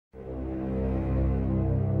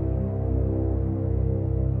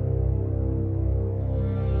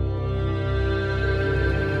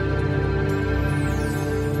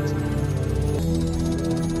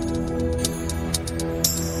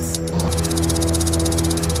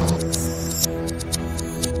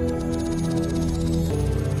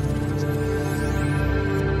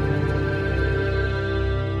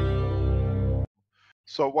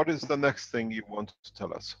So what is the next thing you want to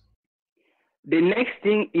tell us? The next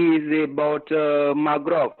thing is about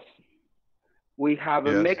Magrav. We have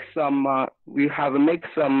make some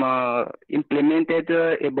implemented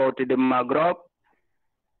about the Magrav,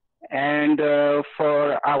 and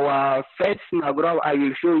for our first Magrav, I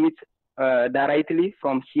will show it directly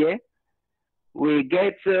from here. We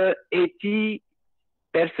get 80%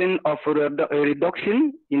 of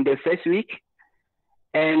reduction in the first week,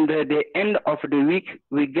 and at the end of the week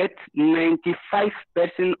we get 95%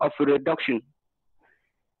 of reduction,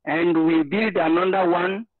 and we build another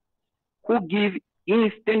one who give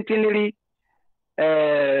instantly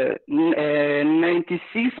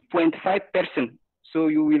 96.5%. So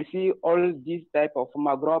you will see all these type of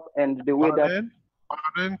Magrav and the way that.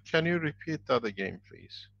 Pardon, can you repeat that again,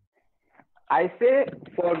 please? I say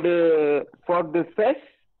for the first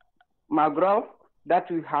Magrav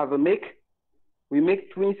that we have we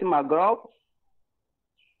make twins Magrav,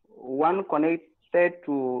 one connected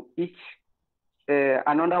to each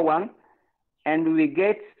another one, and we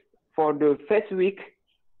get for the first week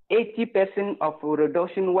 80% of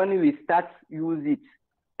reduction when we start use it,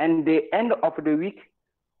 and the end of the week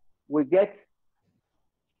we get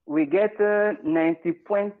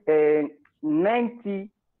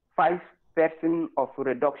 95% of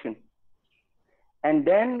reduction, and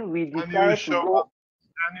then we decide to go.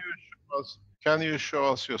 Can you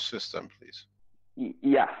show us your system, please?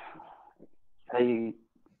 Yeah, I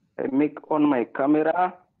make on my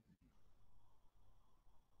camera.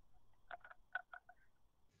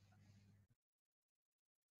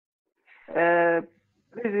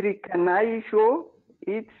 Please, Rick, can I show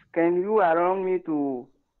it? Can you allow me to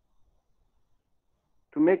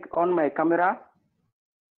make on my camera?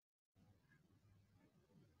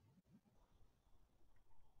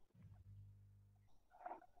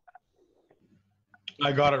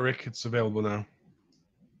 I got it, Rick. It's available now.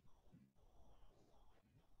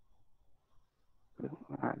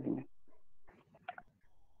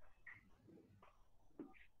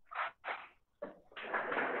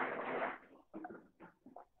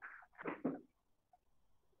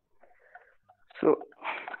 So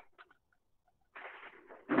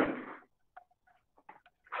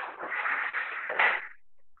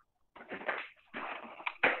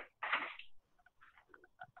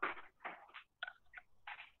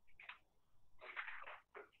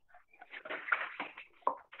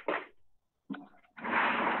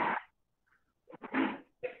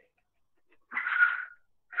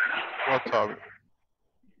What are we?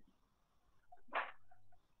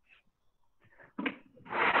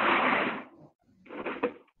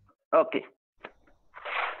 okay.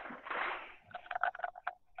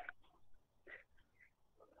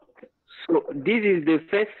 So this is the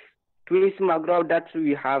first twist Magrav that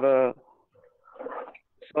we have.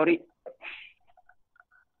 Sorry.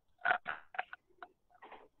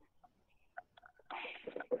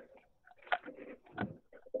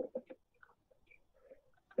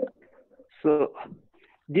 So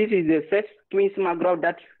this is the first twins Magrav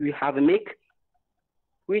that we have make,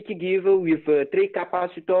 which give with 3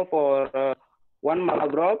 capacitor for one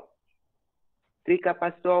Magrav, 3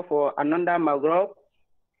 capacitor for another Magrav,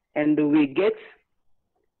 and we get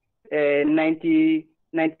 95%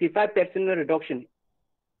 reduction.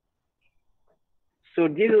 So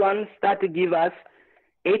this one start to give us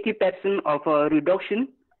 80% of reduction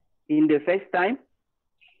in the first time,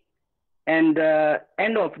 and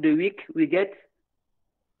end of the week we get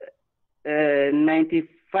 95%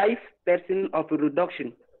 of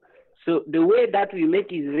reduction. So the way that we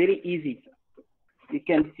make is very easy. You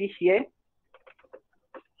can see here.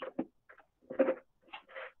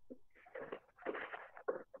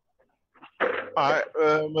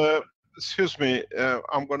 Excuse me,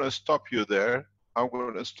 I'm going to stop you there. I'm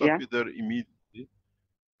going to stop you there immediately.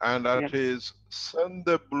 And that is, send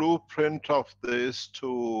the blueprint of this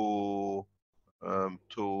to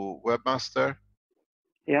Webmaster.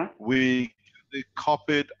 Yeah. We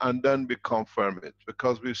copy it and then we confirm it,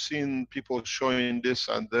 because we've seen people showing this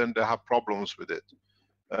and then they have problems with it.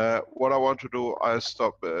 What I want to do, I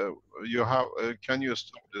stop. Can you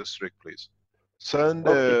stop this, Rick, please? Send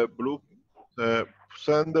the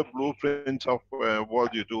blueprint of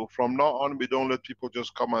what you do. From now on, we don't let people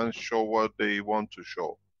just come and show what they want to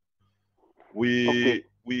show. We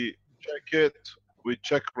check it. We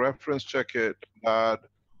reference check it, that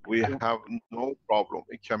we have no problem.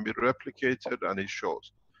 It can be replicated and it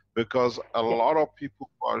shows. Because a lot of people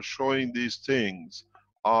who are showing these things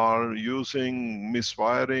are using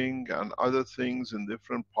miswiring and other things in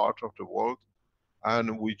different parts of the world,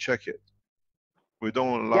 and we check it. We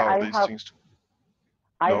don't allow these things to.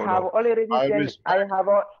 I have already sent.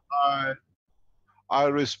 I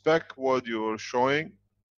respect what you're showing,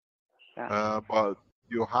 Yeah. but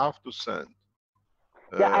you have to send.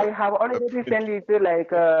 Yeah, I have already sent it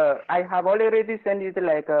like I have already sent it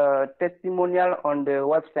like a testimonial on the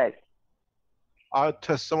website. Our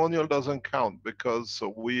testimonial doesn't count because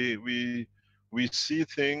we see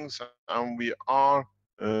things and we are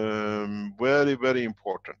very, very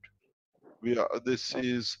important. This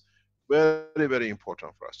is very, very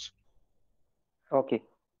important for us. Okay.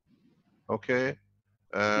 Okay,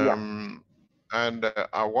 Yeah. and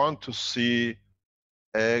I want to see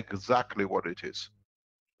exactly what it is.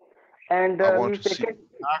 And I want to Mr. see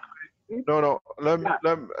exactly. No,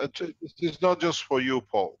 Yeah. this is not just for you,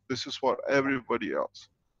 Paul. This is for everybody else.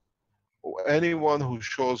 Anyone who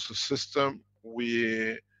shows the system,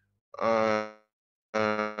 we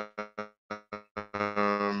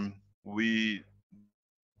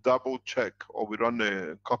double check, or we run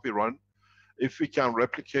a copy run. If we can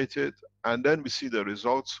replicate it and then we see the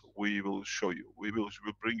results, we will show you. We'll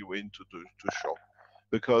bring you in to show.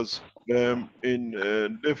 Because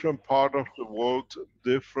in different part of the world,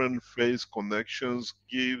 different phase connections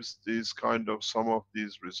gives this kind of some of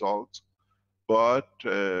these results. But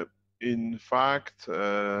in fact,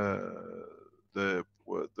 the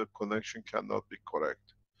connection cannot be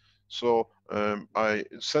correct. So I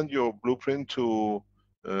send you a blueprint to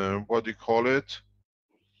what do you call it?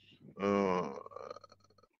 Uh,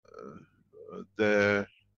 the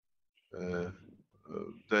uh,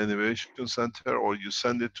 the innovation center, or you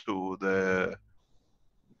send it to the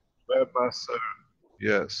webmaster.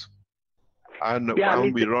 Yes, and Yeah,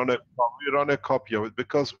 we Mr. run a copy of it,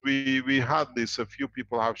 because we had this. A few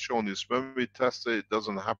people have shown this. When we test it, it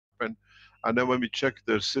doesn't happen, and then when we check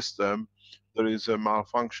their system, there is a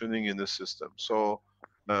malfunctioning in the system. So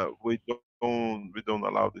we don't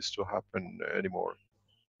allow this to happen anymore.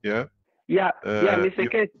 Yeah. Yeah, yeah, Mr. You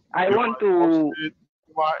Keshe, I you want might post to. it.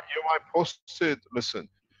 You might post it. Listen,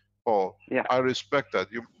 Paul, Yeah. I respect that.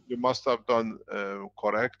 You must have done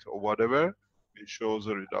correct or whatever. It shows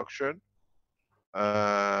a reduction,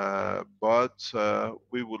 but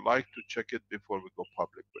we would like to check it before we go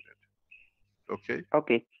public with it. Okay.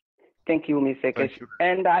 Okay. Thank you, Mr. Thank Keshe. you.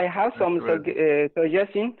 And I have Thank some you very much.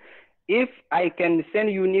 suggestion. If I can send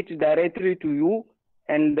unit directly to you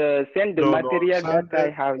and send the No, material that send I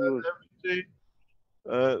it. have Send used. everything.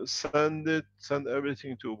 Send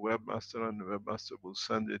everything to webmaster, and the webmaster will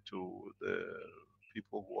send it to the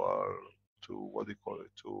people who are to, what do you call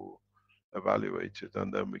it, to evaluate it,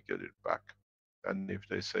 and then we get it back. And if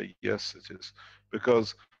they say yes, it is,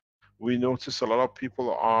 because we notice a lot of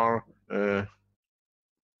people are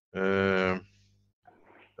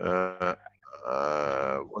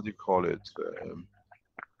uh, what do you call it,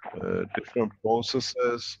 different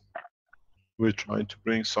processes. We're trying to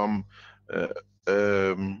bring some.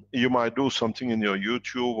 You might do something in your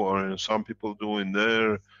YouTube, or in some people do in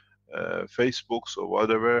their Facebooks or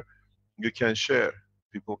whatever. You can share.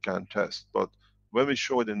 People can test. But when we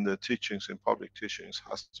show it in the teachings, in public teachings,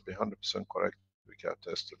 has to be 100% correct. We can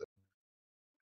test it.